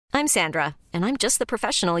I'm Sandra, and I'm just the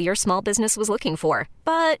professional your small business was looking for.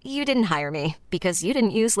 But you didn't hire me because you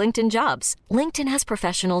didn't use LinkedIn Jobs. LinkedIn has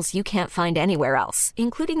professionals you can't find anywhere else,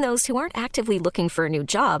 including those who aren't actively looking for a new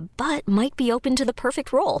job, but might be open to the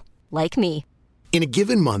perfect role, like me. In a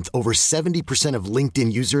given month, over 70% of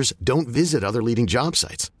LinkedIn users don't visit other leading job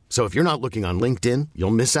sites. So if you're not looking on LinkedIn,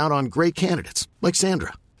 you'll miss out on great candidates like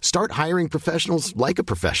Sandra. Start hiring professionals like a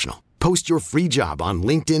professional. Post your free job on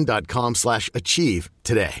linkedin.com/achieve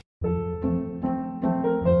today.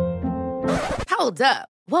 Hold up.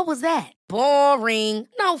 What was that? Boring.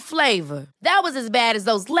 No flavor. That was as bad as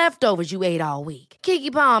those leftovers you ate all week.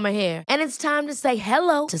 Keke Palmer here, and it's time to say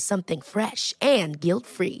hello to something fresh and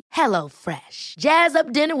guilt-free. Hello Fresh. Jazz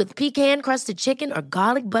up dinner with pecan-crusted chicken or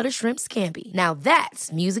garlic butter shrimp scampi. Now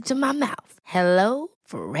that's music to my mouth. Hello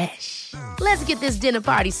Fresh. Let's get this dinner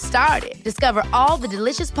party started. Discover all the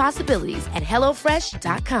delicious possibilities at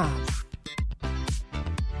hellofresh.com.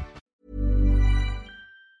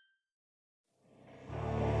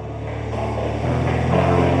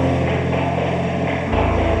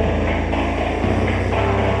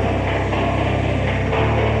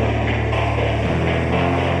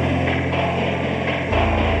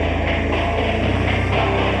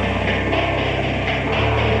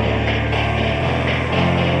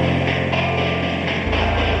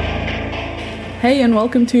 Hey, and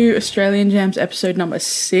welcome to Australian Jams episode number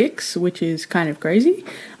 6, which is kind of crazy,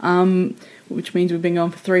 which means we've been going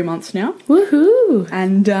for 3 months now. Woohoo!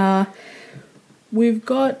 And we've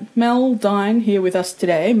got Mel Dine here with us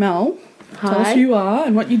today. Mel, tell us who you are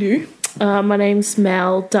and what you do. My name's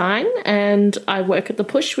Mel Dine, and I work at The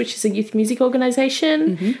Push, which is a youth music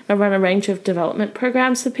organisation. Mm-hmm. I run a range of development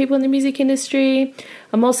programs for people in the music industry.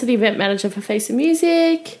 I'm also the event manager for Face of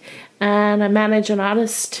Music, and I manage an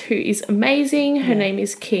artist who is amazing. Her name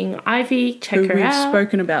is King Ivy. Check her out. Who we've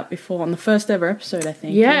spoken about before on the first ever episode, I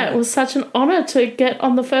think. Yeah, it was such an honour to get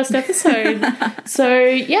on the first episode.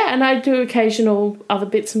 And I do occasional other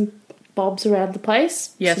bits and bobs around the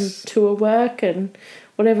place. Yes. Some tour work and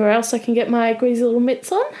whatever else I can get my greasy little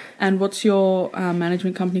mitts on. And what's your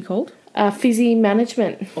management company called? Fizzy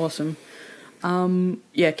Management. Awesome.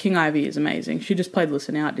 King Ivy is amazing. She just played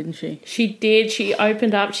Listen Out, didn't she? She did. She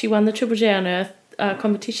opened up. She won the Triple J Unearthed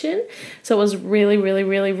competition. So it was really, really,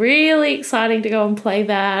 really, really exciting to go and play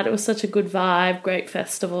that. It was such a good vibe, great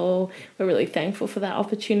festival. We're really thankful for that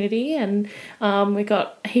opportunity. And we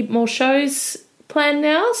got a heap more shows planned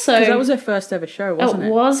now. So because that was her first ever show, wasn't it?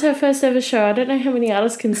 It was her first ever show. I don't know how many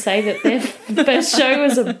artists can say that their first show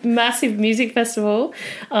was a massive music festival.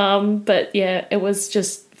 But yeah, it was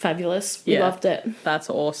just fabulous. We loved it. That's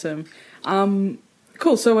awesome.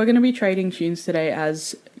 Cool. So we're going to be trading tunes today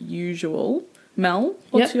as usual. Mel,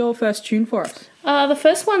 what's your first tune for us? The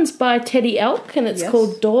first one's by Teddy Elk, and it's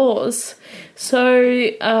called Doors. So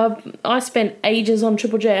I spent ages on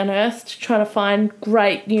Triple J Unearthed trying to find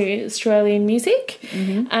great new Australian music.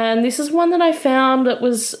 Mm-hmm. And this is one that I found that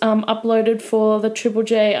was uploaded for the Triple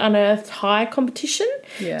J Unearthed High competition.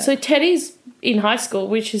 Yeah. So Teddy's in high school,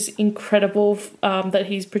 which is incredible that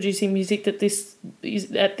he's producing music at this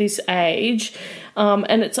age.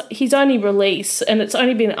 And it's his only release, and it's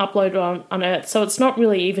only been uploaded on Unearthed, so it's not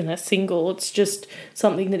really even a single. It's just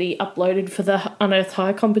something that he uploaded for the Unearthed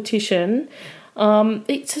High competition.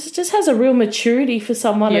 It just has a real maturity for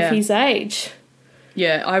someone of his age.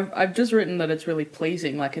 Yeah, I've just written that it's really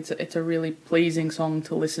pleasing. Like it's a really pleasing song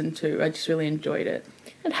to listen to. I just really enjoyed it.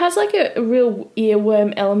 It has like a real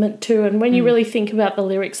earworm element too, and when you really think about the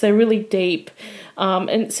lyrics, they're really deep,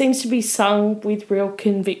 and it seems to be sung with real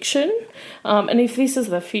conviction. And if this is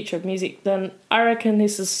the future of music, then I reckon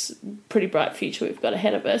this is a pretty bright future we've got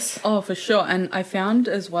ahead of us. Oh, for sure. And I found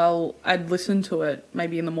as well, I'd listen to it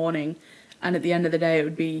maybe in the morning, and at the end of the day, it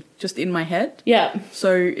would be just in my head. Yeah.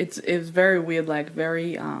 So it's very weird, like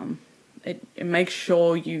very It makes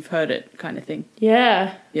sure you've heard it kind of thing.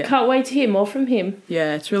 Yeah. Can't wait to hear more from him.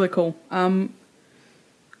 Yeah, it's really cool.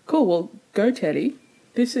 Cool, well, go Teddy.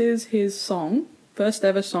 This is his song, first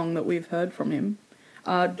ever song that we've heard from him,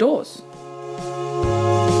 Doors.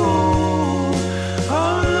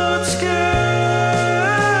 I'm not scared.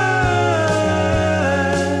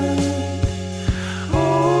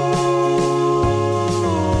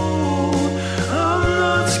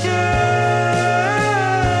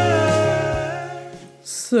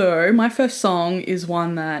 So, my first song is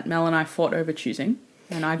one that Mel and I fought over choosing,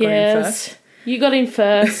 and I got in first. You got in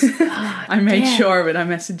first. I made sure of it. I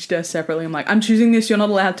messaged her separately. I'm like, I'm choosing this, you're not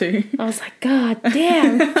allowed to. I was like, God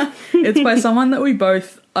damn. It's by someone that we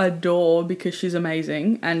both adore because she's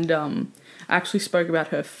amazing, and I actually spoke about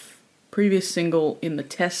her previous single in the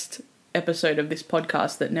test episode of this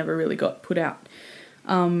podcast that never really got put out.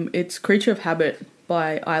 It's Creature of Habit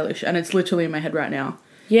by Eilish, and it's literally in my head right now.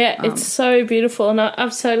 Yeah, it's so beautiful, and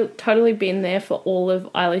I've so totally been there for all of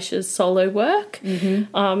Eilish's solo work.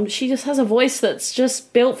 Mm-hmm. She just has a voice that's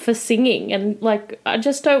just built for singing, and like I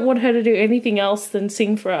just don't want her to do anything else than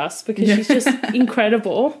sing for us because she's just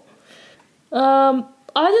incredible. I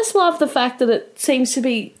just love the fact that it seems to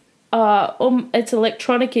be it's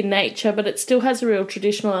electronic in nature, but it still has the real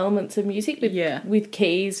traditional elements of music with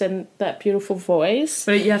keys and that beautiful voice.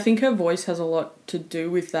 But yeah, I think her voice has a lot to do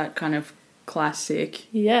with that kind of classic,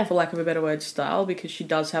 for lack of a better word, style, because she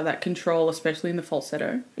does have that control, especially in the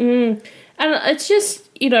falsetto. And it's just,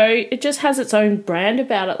 it just has its own brand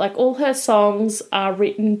about it. Like, all her songs are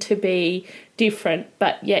written to be different,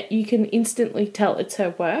 but yet you can instantly tell it's her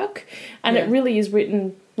work. And it really is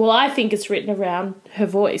written, well, I think it's written around her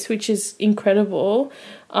voice, which is incredible.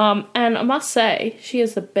 And I must say, she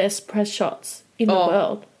has the best press shots in the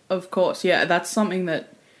world. Of course, yeah, that's something that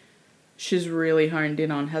she's really honed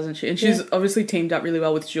in on, hasn't she? And she's obviously teamed up really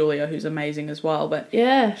well with Julia, who's amazing as well. But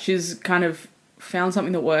she's kind of found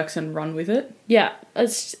something that works and run with it. Yeah,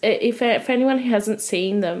 if anyone who hasn't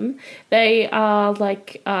seen them, they are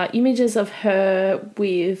like images of her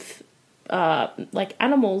with like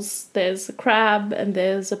animals. There's a crab and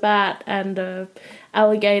there's a bat and a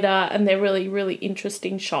alligator, and they're really, really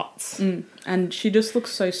interesting shots. And she just looks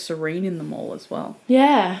so serene in them all as well.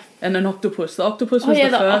 Yeah. And an octopus. The octopus was the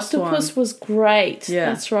first one. The octopus was great. Yeah.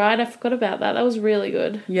 That's right. I forgot about that. That was really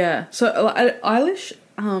good. Yeah. So Eilish,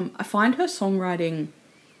 I find her songwriting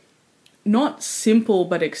not simple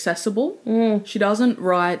but accessible. She doesn't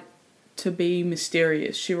write to be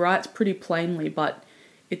mysterious. She writes pretty plainly, but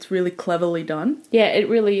it's really cleverly done. Yeah, it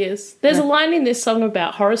really is. There's a line in this song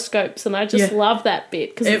about horoscopes, and I just love that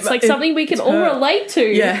bit because it's like something we can all relate to.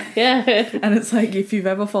 Yeah. Yeah. And it's like, if you've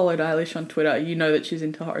ever followed Eilish on Twitter, you know that she's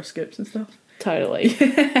into horoscopes and stuff. Totally.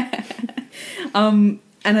 And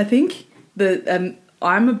I think that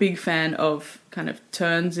I'm a big fan of kind of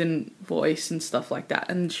turns in voice and stuff like that.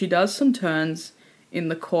 And she does some turns in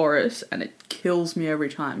the chorus, and it kills me every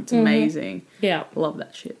time. It's amazing. Yeah. Love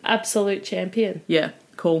that shit. Absolute champion. Yeah.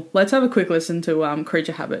 Cool. Let's have a quick listen to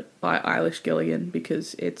Creature Habit by Eilish Gilligan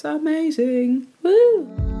because it's amazing. Woo!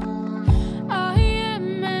 I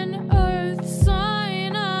am an earth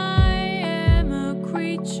sign. I am a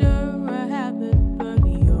creature, a habit, but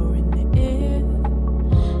you're in the air,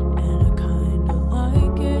 and I kinda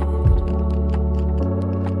like it.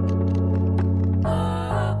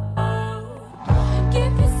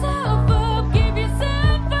 Give yourself up, put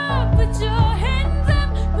your hands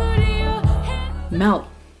up, put your hands. Mel.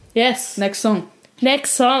 Yes. Next song.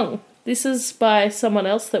 This is by someone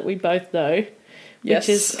else that we both know, which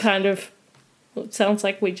is kind of, it sounds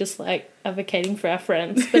like we just like advocating for our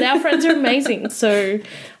friends, but our friends are amazing. So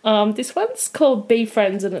this one's called Be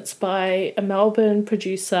Friends, and it's by a Melbourne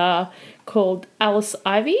producer called Alice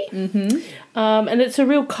Ivy. And it's a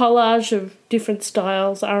real collage of different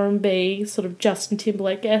styles, R&B, sort of Justin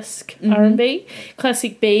Timberlake-esque R&B,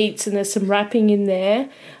 classic beats, and there's some rapping in there.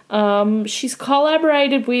 She's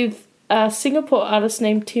collaborated with a Singapore artist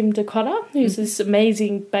named Tim Dakota, who's this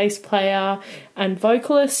amazing bass player and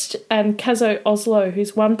vocalist, and Kazo Oslo,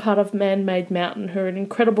 who's one part of Man Made Mountain, who are an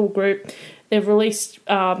incredible group. They've released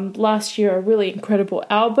last year a really incredible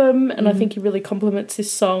album, and I think he really complements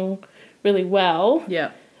this song really well.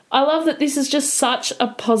 Yeah. I love that this is just such a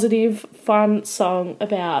positive, fun song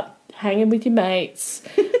about hanging with your mates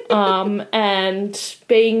and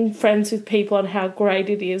being friends with people and how great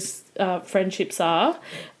it is friendships are.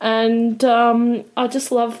 And I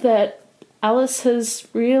just love that Alice has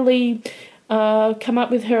really come up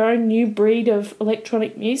with her own new breed of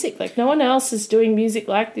electronic music. Like, no one else is doing music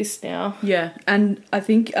like this now. Yeah, and I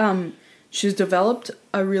think she's developed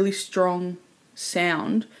a really strong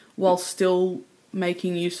sound while still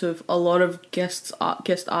making use of a lot of guest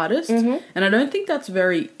artists. And I don't think that's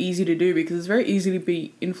very easy to do because it's very easy to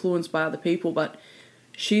be influenced by other people, but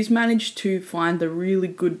she's managed to find the really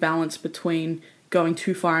good balance between going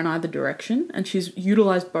too far in either direction, and she's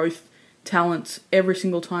utilised both talents every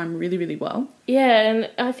single time really, really well. Yeah, and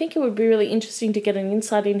I think it would be really interesting to get an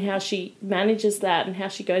insight in how she manages that and how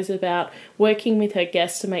she goes about working with her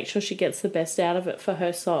guests to make sure she gets the best out of it for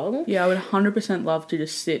her song. Yeah, I would 100% love to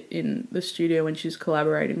just sit in the studio when she's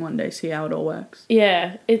collaborating one day, see how it all works.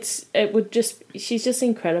 Yeah, she's just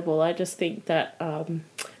incredible. I just think that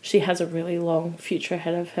she has a really long future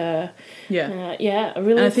ahead of her. Yeah. I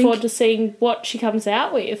really look forward to seeing what she comes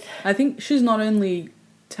out with. I think she's not only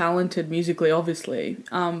talented musically, obviously,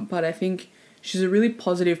 but I think she's a really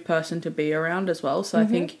positive person to be around as well. So I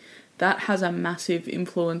think that has a massive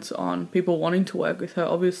influence on people wanting to work with her.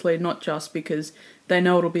 Obviously, not just because they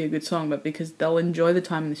know it'll be a good song, but because they'll enjoy the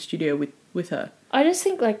time in the studio with her. I just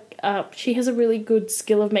think, like, she has a really good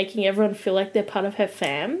skill of making everyone feel like they're part of her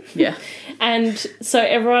fam. Yeah. And so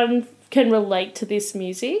everyone can relate to this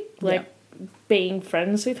music, like, being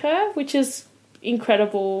friends with her, which is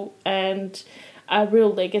incredible and a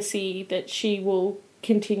real legacy that she will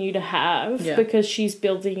continue to have because she's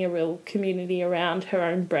building a real community around her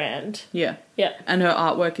own brand. Yeah. Yeah. And her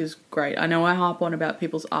artwork is great. I know I harp on about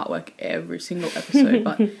people's artwork every single episode,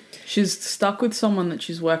 but she's stuck with someone that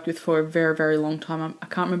she's worked with for a very, very long time. I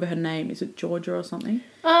can't remember her name. Is it Georgia or something?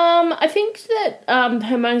 I think that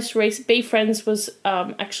her most recent Be Friends was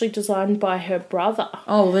actually designed by her brother.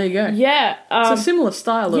 Oh, there you go. Yeah. It's a similar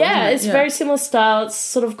style, though, yeah, isn't it? it's very similar style. It's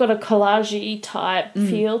sort of got a collage-y type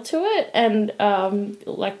feel to it, and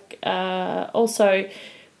also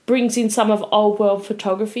brings in some of old world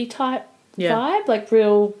photography type vibe, like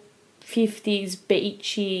real 50s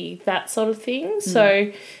beachy, that sort of thing.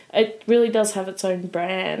 So it really does have its own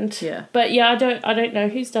brand. Yeah. But yeah, I don't know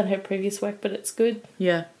who's done her previous work, but it's good.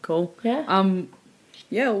 Yeah, cool. Yeah.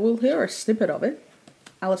 Yeah, we'll hear a snippet of it.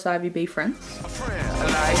 Alice Ivy, Be Friends. A friend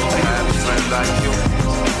like you. Had a friend like you.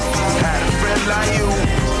 Had a friend like you.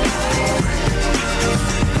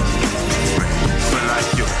 Friend like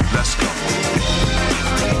you. Let's go.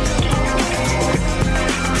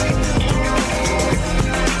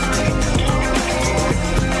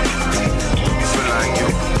 Friend like you.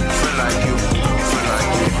 Friend like you. Friend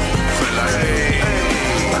like you. Friend like hey.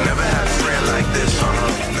 I never had a friend like this. No,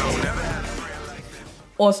 never had a friend like this.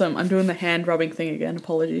 Awesome. I'm doing the hand rubbing thing again.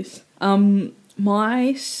 Apologies.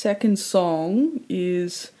 My second song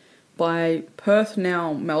is by Perth,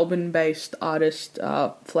 now Melbourne-based artist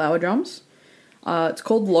Flower Drums. It's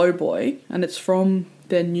called Low Boy, and it's from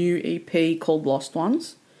their new EP called Lost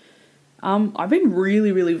Ones. I've been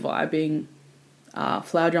really, really vibing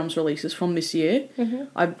Flower Drums releases from this year.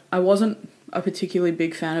 I wasn't a particularly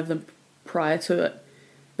big fan of them prior to it,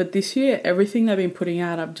 but this year, everything they've been putting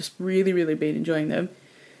out, I've just really, really been enjoying them.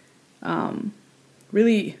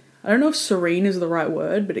 Really, I don't know if serene is the right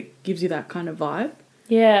word, but it gives you that kind of vibe.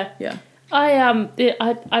 Yeah. Yeah.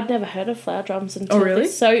 I'd never heard of Flower Drums until really?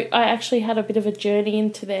 this, so I actually had a bit of a journey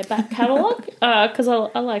into their back catalogue because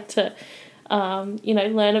I like to,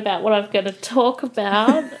 learn about what I'm going to talk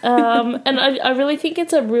about, and I really think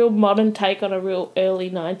it's a real modern take on a real early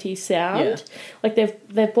 90s sound. Yeah. Like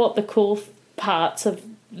they've brought the cool parts of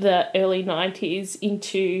the early 90s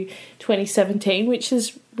into 2017, which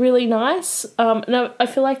is really nice. And I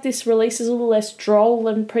feel like this release is a little less droll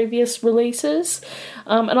than previous releases.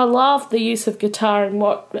 And I love the use of guitar in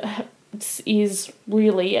what is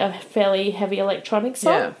really a fairly heavy electronic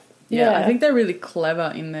song. Yeah, I think they're really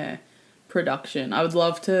clever in their production. I would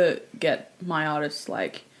love to get my artists,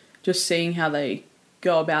 like, just seeing how they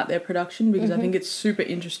go about their production, because I think it's super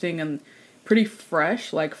interesting and pretty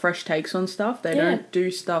fresh, like fresh takes on stuff. They don't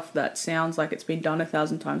do stuff that sounds like it's been done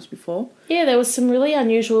 1,000 times before. Yeah, there was some really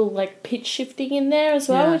unusual, like, pitch shifting in there as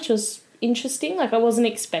well, which was interesting. Like, I wasn't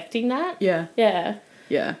expecting that. Yeah.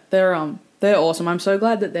 They're awesome. I'm so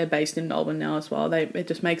glad that they're based in Melbourne now as well. It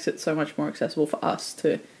just makes it so much more accessible for us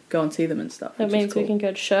to go and see them and stuff. That means we can go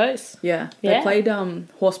to shows. Yeah. They played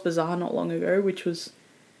Horse Bazaar not long ago, which was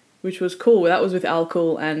cool. That was with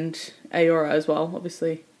Alcool and Aora as well,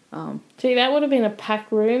 obviously. Gee, that would have been a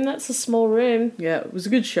packed room. That's a small room. Yeah, it was a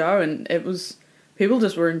good show, and people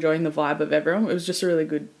just were enjoying the vibe of everyone. It was just a really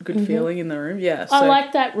good feeling in the room. Yeah, so, I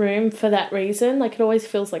like that room for that reason. Like, it always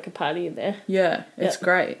feels like a party in there. Yeah, it's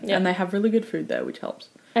great, and they have really good food there, which helps.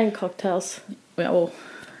 And cocktails. Yeah, well,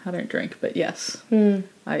 I don't drink, but yes,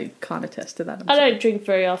 I can't attest to that. I don't drink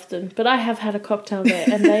very often, but I have had a cocktail there,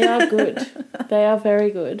 and they are good. They are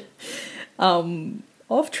very good.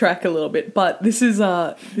 Off track a little bit, but this is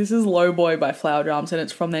Low Boy by Flower Drums, and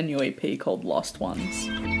it's from their new EP called Lost Ones.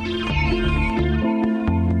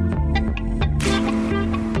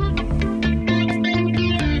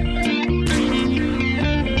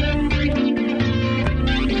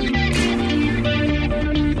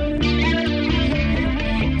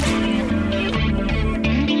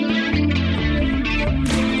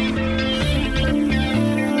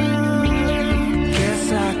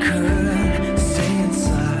 Guess I could stay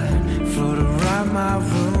inside, float around my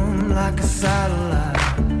room like a satellite.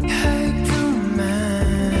 Hey,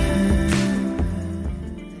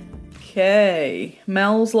 Okay,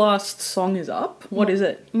 Mel's last song is up. What is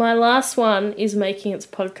it? My last one is making its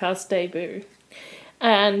podcast debut,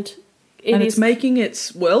 and it's making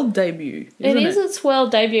its world debut. It is its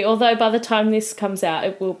world debut, although by the time this comes out,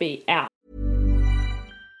 it will be out.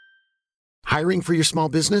 Hiring for your small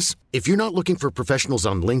business? If you're not looking for professionals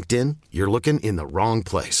on LinkedIn, you're looking in the wrong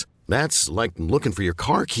place. That's like looking for your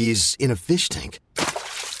car keys in a fish tank.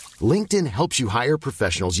 LinkedIn helps you hire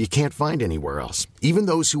professionals you can't find anywhere else, even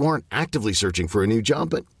those who aren't actively searching for a new job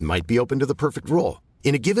but might be open to the perfect role.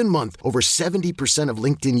 In a given month, over 70% of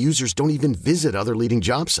LinkedIn users don't even visit other leading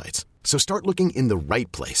job sites. So start looking in the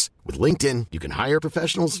right place. With LinkedIn, you can hire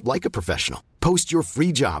professionals like a professional. Post your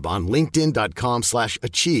free job on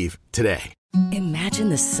linkedin.com/achieve today. Imagine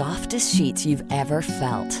the softest sheets you've ever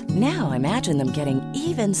felt. Now imagine them getting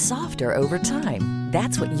even softer over time.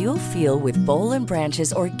 That's what you'll feel with Bowl and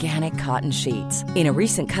Branch's organic cotton sheets. In a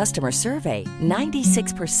recent customer survey,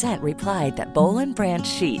 96% replied that Bowl and Branch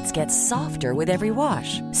sheets get softer with every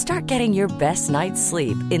wash. Start getting your best night's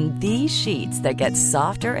sleep in these sheets that get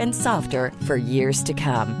softer and softer for years to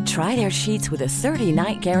come. Try their sheets with a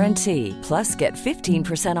 30-night guarantee. Plus, get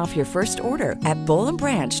 15% off your first order at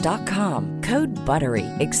bowlandbranch.com. Code BUTTERY.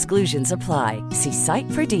 Exclusions apply. See site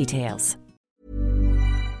for details.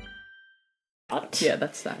 Yeah,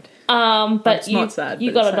 that's sad. But It's not sad,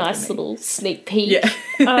 you but got it's a sad nice for me. little sneak peek. Yeah.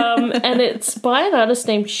 And it's by an artist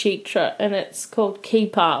named Shitra, and it's called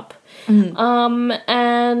Keep Up.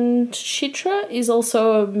 And Shitra is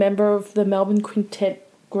also a member of the Melbourne Quintet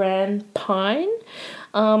Grand Pine.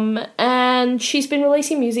 And she's been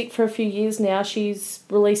releasing music for a few years now. She's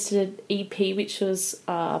released an EP, which was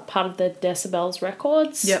part of the Decibels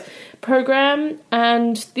Records program.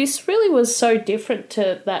 And this really was so different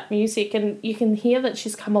to that music. And you can hear that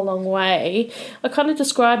she's come a long way. I kind of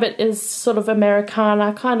describe it as sort of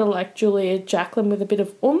Americana, kind of like Julia Jacklin with a bit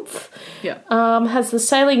of oomph. Yeah. Has the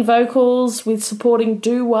sailing vocals with supporting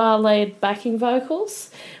doo-wah layered backing vocals,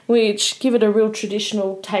 which give it a real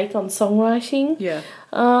traditional take on songwriting. Yeah.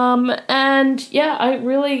 And yeah, I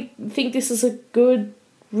really think this is a good,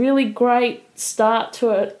 really great start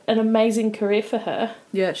to an amazing career for her.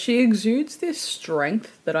 Yeah, she exudes this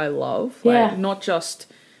strength that I love. Yeah. Like, not just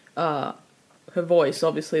her voice,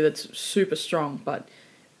 obviously, that's super strong, but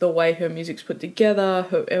the way her music's put together,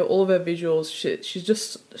 all of her visuals, she's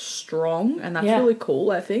just strong, and that's really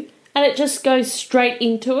cool, I think. And it just goes straight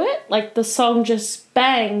into it. Like, the song just,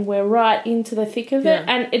 bang, we're right into the thick of it.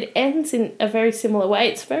 And it ends in a very similar way.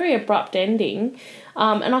 It's a very abrupt ending.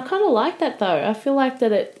 And I kind of like that, though. I feel like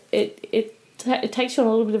that it takes you on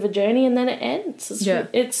a little bit of a journey and then it ends.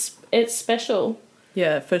 It's special.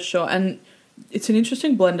 Yeah, for sure. And it's an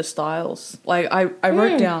interesting blend of styles. Like, I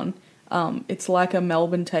wrote down, it's like a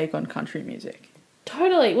Melbourne take on country music.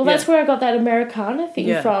 Totally. Well, that's where I got that Americana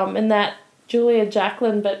thing from, and that Julia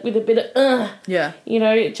Jacklin, but with a bit of Yeah. You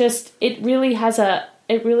know, it really has a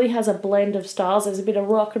blend of styles. There's a bit of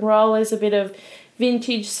rock and roll, there's a bit of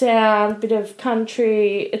vintage sound, bit of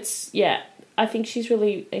country. I think she's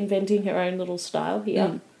really inventing her own little style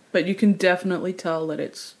here. But you can definitely tell that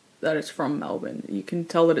it's from Melbourne. You can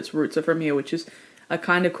tell that its roots are from here, which is a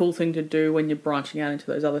kind of cool thing to do when you're branching out into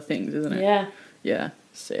those other things, isn't it? Yeah. Yeah.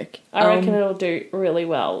 Sick. I reckon it'll do really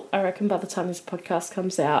well. I reckon by the time this podcast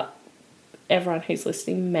comes out, everyone who's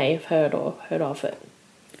listening may have heard of it.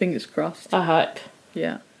 Fingers crossed. I hope.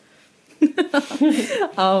 Yeah.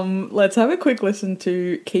 Let's have a quick listen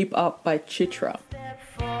to Keep Up by Chitra. Step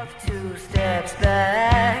forth, 2 steps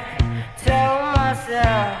back. Tell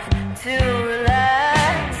myself to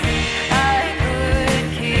relax. I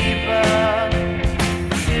could keep up,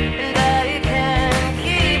 and I can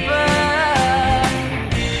keep up.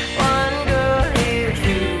 One girl here,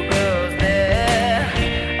 2 girls there.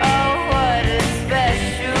 Oh, what a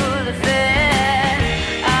special affair.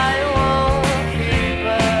 I won't keep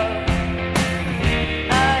up.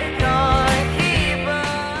 I can't keep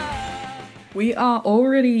up. We are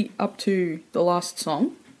already up to the last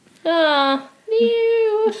song, Ah,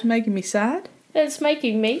 new. which is making me sad. It's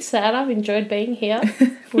making me sad. I've enjoyed being here.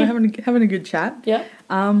 We're having a good chat. Yep.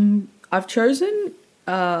 I've chosen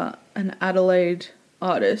an Adelaide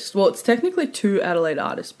artist. Well, it's technically 2 Adelaide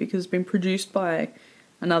artists because it's been produced by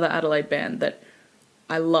another Adelaide band that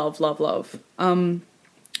I love.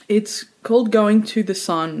 It's called Going to the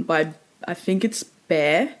Sun by, I think it's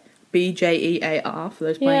Bear, Bjear, for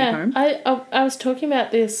those playing at home. I was talking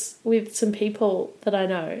about this with some people that I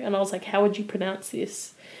know, and I was like, how would you pronounce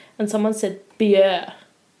this? And someone said beer.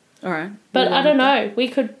 All right. But I don't know. We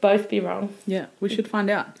could both be wrong. Yeah, we should find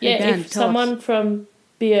out. Yeah, Hey, Dan, if tell us. someone from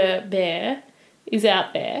Bear is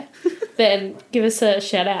out there, then give us a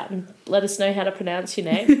shout out and let us know how to pronounce your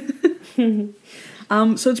name.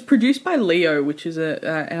 So it's produced by Leo, which is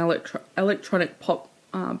an electronic pop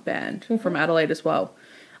band from Adelaide as well.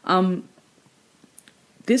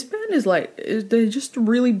 This band is they're just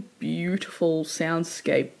really beautiful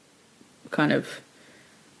soundscape kind of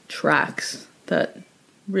tracks that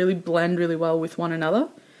really blend really well with one another.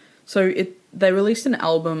 So they released an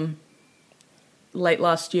album late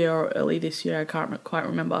last year or early this year, I can't quite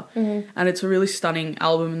remember. And it's a really stunning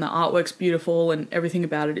album and the artwork's beautiful and everything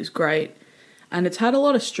about it is great. And it's had a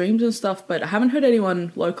lot of streams and stuff, but I haven't heard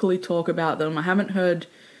anyone locally talk about them. I haven't heard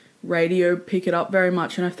radio pick it up very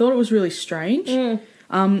much, and I thought it was really strange.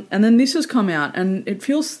 And then this has come out, and it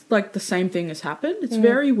feels like the same thing has happened. It's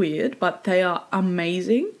very weird, but they are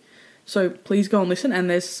amazing. So please go and listen, and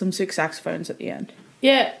there's some sick saxophones at the end.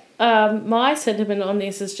 Yeah, my sentiment on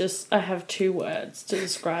this is just, I have 2 words to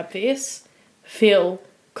describe this. Phil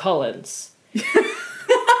Collins.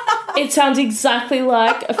 It sounds exactly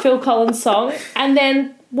like a Phil Collins song, and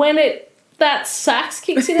then when that sax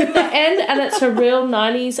kicks in at the end, and it's a real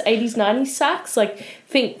 90s, 80s, 90s sax, like,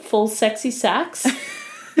 think full sexy sax.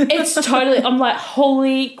 It's totally, I'm like,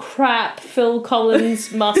 holy crap, Phil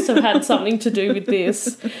Collins must have had something to do with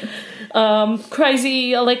this.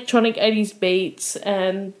 Crazy electronic 80s beats,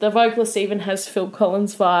 and the vocalist even has Phil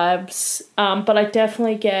Collins vibes. But I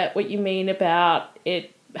definitely get what you mean about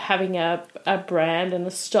it having a brand and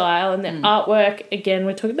a style, and the artwork, again,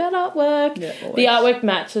 we're talking about artwork. Yeah, the artwork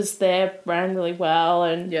matches their brand really well,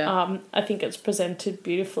 and Yeah. I think it's presented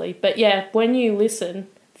beautifully. But yeah, when you listen,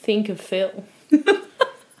 think of Phil.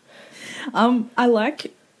 I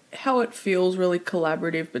like how it feels really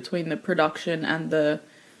collaborative between the production and the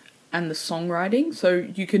songwriting. So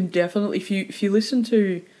you can definitely, if you listen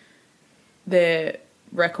to their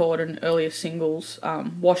record and earlier singles,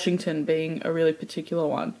 Washington being a really particular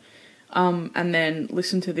one, and then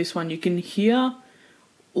listen to this one, you can hear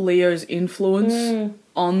Leo's influence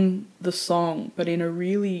on the song, but in a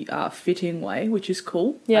really fitting way, which is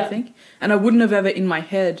cool, I think. And I wouldn't have ever in my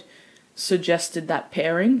head suggested that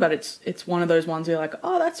pairing, but it's one of those ones where you're like,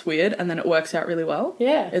 oh, that's weird, and then it works out really well.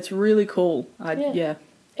 Yeah. It's really cool. I'd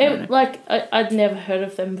never heard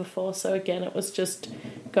of them before, so again, it was just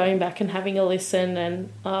going back and having a listen,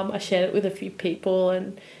 and I shared it with a few people,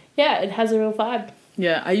 and yeah, it has a real vibe.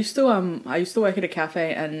 Yeah, I used to work at a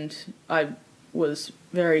cafe, and I was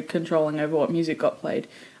very controlling over what music got played.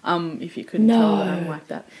 If you couldn't tell that I'm like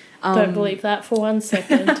that. Don't believe that for 1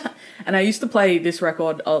 second. And I used to play this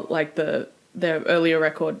record, like their earlier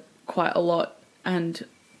record, quite a lot, and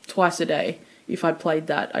twice a day. If I played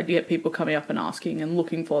that, I'd get people coming up and asking and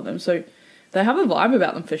looking for them. So they have a vibe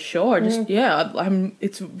about them for sure.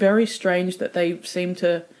 It's very strange that they seem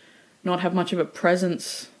to not have much of a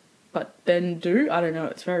presence, but then do. I don't know.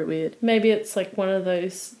 It's very weird. Maybe it's like one of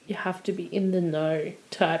those you have to be in the know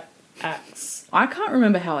type acts. I can't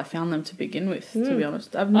remember how I found them to begin with, to be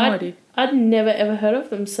honest. I have no idea. I'd never ever heard of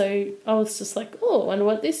them, so I was just like, oh, I wonder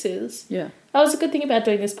what this is. Yeah. That was a good thing about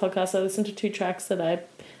doing this podcast. I listened to 2 tracks that I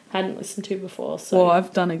hadn't listened to before. So. Well,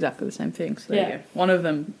 I've done exactly the same thing, so there you go. One of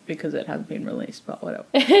them because it hasn't been released, but whatever.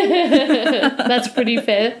 That's pretty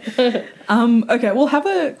fair. Okay, we'll have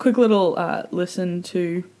a quick little listen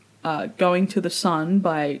to Going to the Sun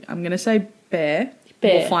by, I'm going to say Bear.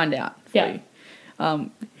 We'll find out for you.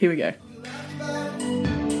 Here we go.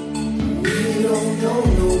 We don't know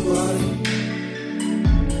nobody.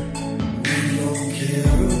 We don't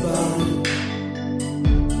care about it.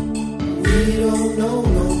 We don't know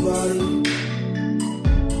nobody.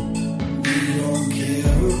 We don't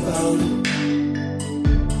care about it.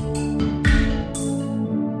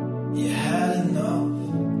 You had enough.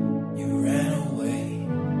 You ran away.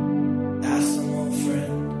 Asked some old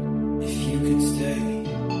friend if you could stay.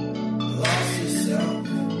 Lost yourself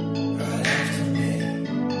right after me.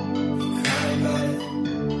 You cried about it.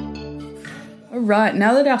 Alright,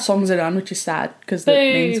 now that our songs are done, which is sad, because that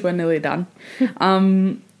means we're nearly done.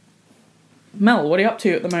 Mel, what are you up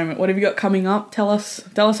to at the moment? What have you got coming up? Tell us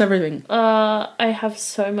everything. I have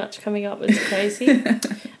so much coming up. It's crazy.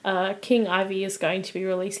 King Ivy is going to be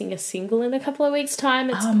releasing a single in a couple of weeks' time.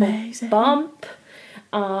 It's called Bump.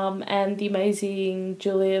 And the amazing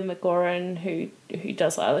Julia McGoran, who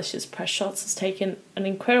does Eilish's Press Shots, has taken an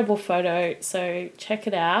incredible photo, so check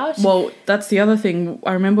it out. Well, that's the other thing.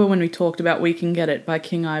 I remember when we talked about We Can Get It by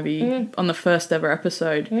King Ivy on the first ever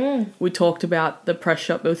episode, we talked about the press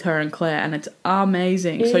shot with her and Claire, and it's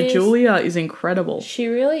amazing. So Julia is incredible. She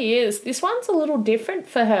really is. This one's a little different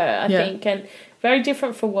for her, I think, and very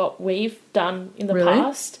different from what we've done in the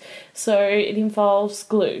past. So it involves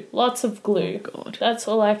glue. Lots of glue. Oh, God. That's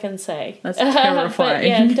all I can say. That's terrifying. But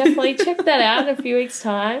yeah, definitely check that out in a few weeks'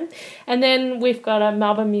 time. And then we've got a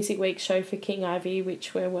Melbourne Music Week show for King Ivy,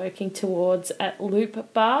 which we're working towards at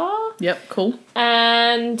Loop Bar. Yep, cool.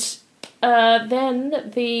 And then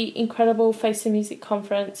the incredible Face the Music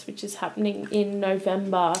conference, which is happening in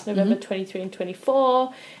November 23 and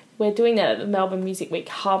 24. we're doing that at the Melbourne Music Week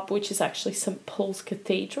Hub, which is actually St Paul's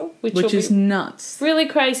Cathedral, which Which will is be nuts. really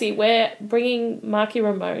crazy. We're bringing Marky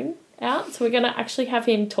Ramone out, so we're going to actually have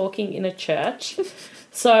him talking in a church.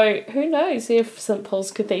 So who knows if St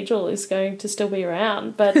Paul's Cathedral is going to still be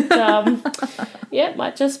around, but yeah, it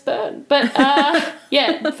might just burn. But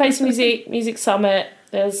yeah, Face Music, Music Summit,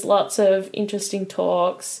 there's lots of interesting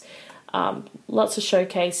talks, lots of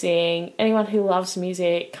showcasing. Anyone who loves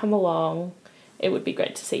music, come along. It would be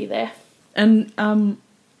great to see you there. And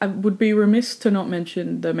I would be remiss to not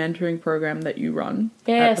mention the mentoring program that you run.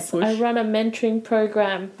 Yes, at the Push. I run a mentoring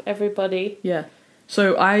program, everybody. Yeah.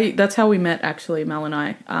 So that's how we met, actually, Mel and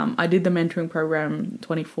I. I did the mentoring program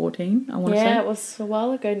 2014, I want to say. Yeah, it was a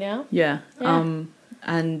while ago now. Yeah.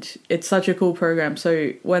 And it's such a cool program.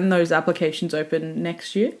 So when those applications open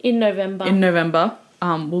next year, In November.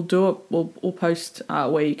 we'll do it. We'll post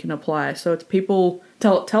where you can apply. So it's people.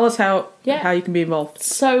 Tell us how you can be involved.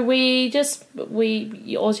 So all you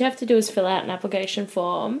have to do is fill out an application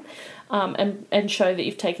form, and show that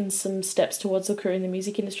you've taken some steps towards a career in the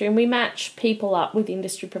music industry. And we match people up with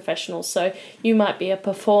industry professionals. So you might be a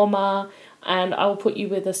performer, and I will put you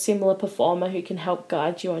with a similar performer who can help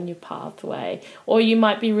guide you on your pathway. Or you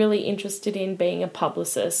might be really interested in being a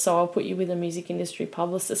publicist, so I'll put you with a music industry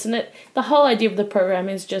publicist. And the whole idea of the program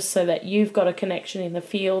is just so that you've got a connection in the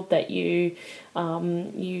field that you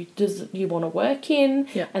want to work in,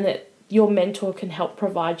 and that your mentor can help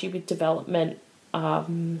provide you with development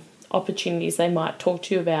opportunities. They might talk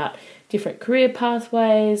to you about different career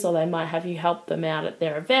pathways, or they might have you help them out at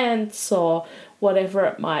their events, or whatever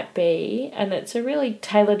it might be. And it's a really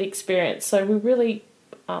tailored experience. So we really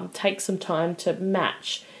take some time to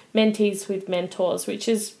match mentees with mentors, which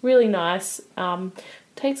is really nice.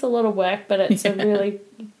 Takes a lot of work, but it's a really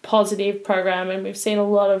positive program, and we've seen a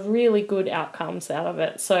lot of really good outcomes out of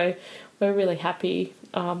it. So we're really happy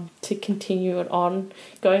to continue it on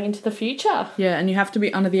going into the future. Yeah, and you have to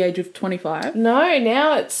be under the age of 25. No,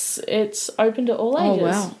 now it's open to all ages.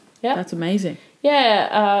 Oh wow, yeah, that's amazing.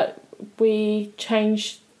 Yeah, we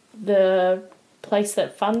changed the place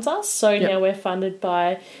that funds us, so now we're funded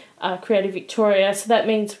by Creative Victoria, so that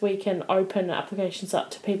means we can open applications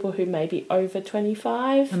up to people who may be over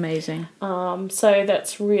 25. Amazing. So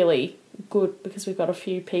that's really good, because we've got a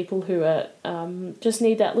few people who are just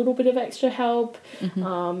need that little bit of extra help.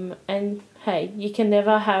 And hey, you can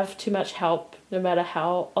never have too much help, no matter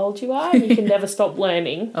how old you are. You can never stop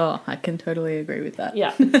learning. Oh, I can totally agree with that.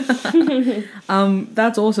 Yeah.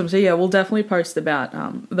 That's awesome. So yeah, we'll definitely post about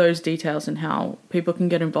those details and how people can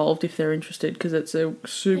get involved if they're interested, because it's a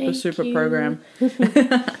super program.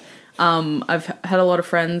 I've had a lot of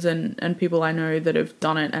friends and people I know that have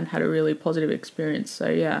done it and had a really positive experience. So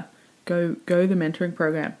yeah, go the mentoring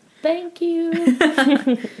program. Thank you.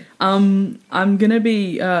 I'm gonna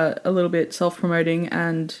be a little bit self-promoting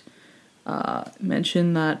and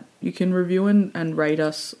mention that you can review and rate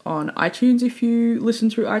us on iTunes if you listen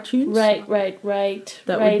through iTunes. Rate.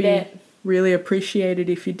 That would be really appreciated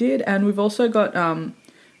if you did. And we've also got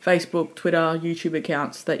Facebook, Twitter, YouTube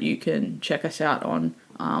accounts that you can check us out on.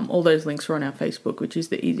 All those links are on our Facebook, which is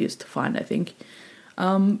the easiest to find, I think.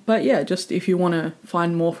 But yeah, just if you want to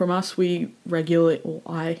find more from us,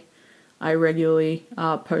 I regularly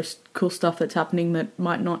post cool stuff that's happening that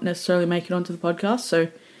might not necessarily make it onto the podcast. So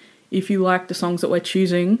if you like the songs that we're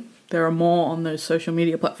choosing, there are more on those social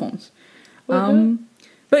media platforms.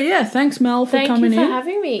 But yeah, thanks Mel for coming in. Thank you for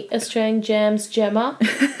having me, Australian Jams Gemma.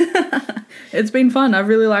 It's been fun. I've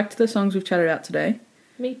really liked the songs we've chatted out today.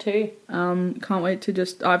 Me too. Can't wait to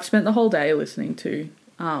I've spent the whole day listening to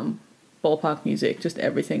Ballpark Music, just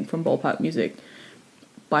everything from Ballpark Music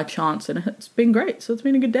by chance, and it's been great. So it's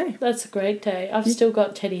been a good day. That's a great day. I've still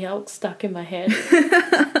got Teddy Elk stuck in my head.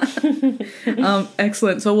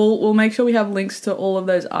 Excellent. So we'll make sure we have links to all of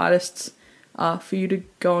those artists for you to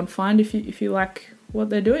go and find if you like what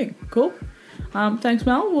they're doing. Cool. Thanks,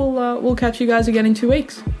 Mel. We'll catch you guys again in 2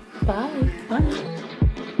 weeks. Bye. Bye.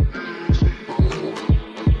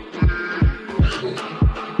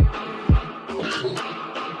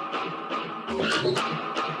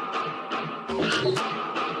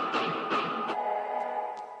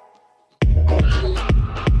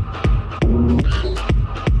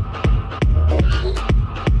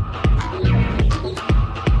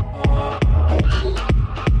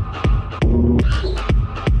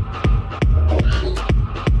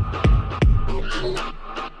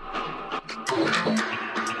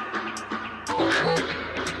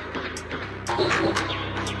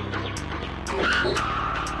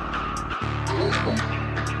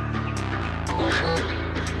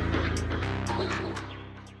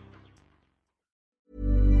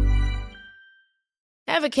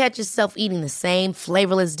 Ever catch yourself eating the same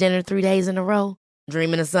flavorless dinner 3 days in a row?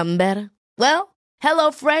 Dreaming of something better? Well,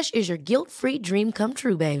 HelloFresh is your guilt-free dream come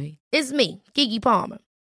true, baby. It's me, Keke Palmer.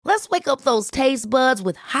 Let's wake up those taste buds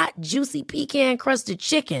with hot, juicy pecan-crusted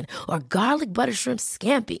chicken or garlic butter shrimp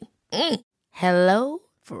scampi. Hello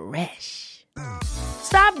Fresh.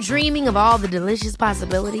 Stop dreaming of all the delicious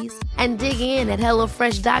possibilities and dig in at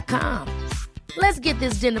HelloFresh.com. Let's get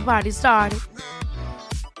this dinner party started.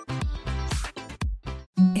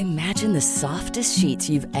 Imagine the softest sheets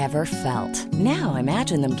you've ever felt. Now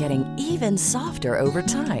imagine them getting even softer over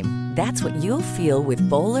time. That's what you'll feel with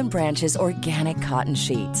Boll & Branch's organic cotton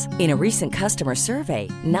sheets. In a recent customer survey,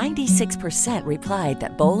 96% replied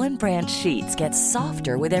that Boll & Branch sheets get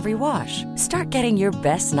softer with every wash. Start getting your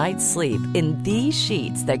best night's sleep in these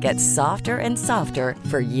sheets that get softer and softer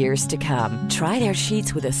for years to come. Try their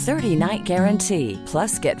sheets with a 30-night guarantee.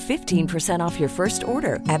 Plus, get 15% off your first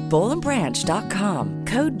order at bollandbranch.com.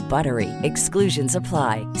 Code BUTTERY. Exclusions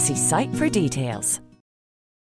apply. See site for details.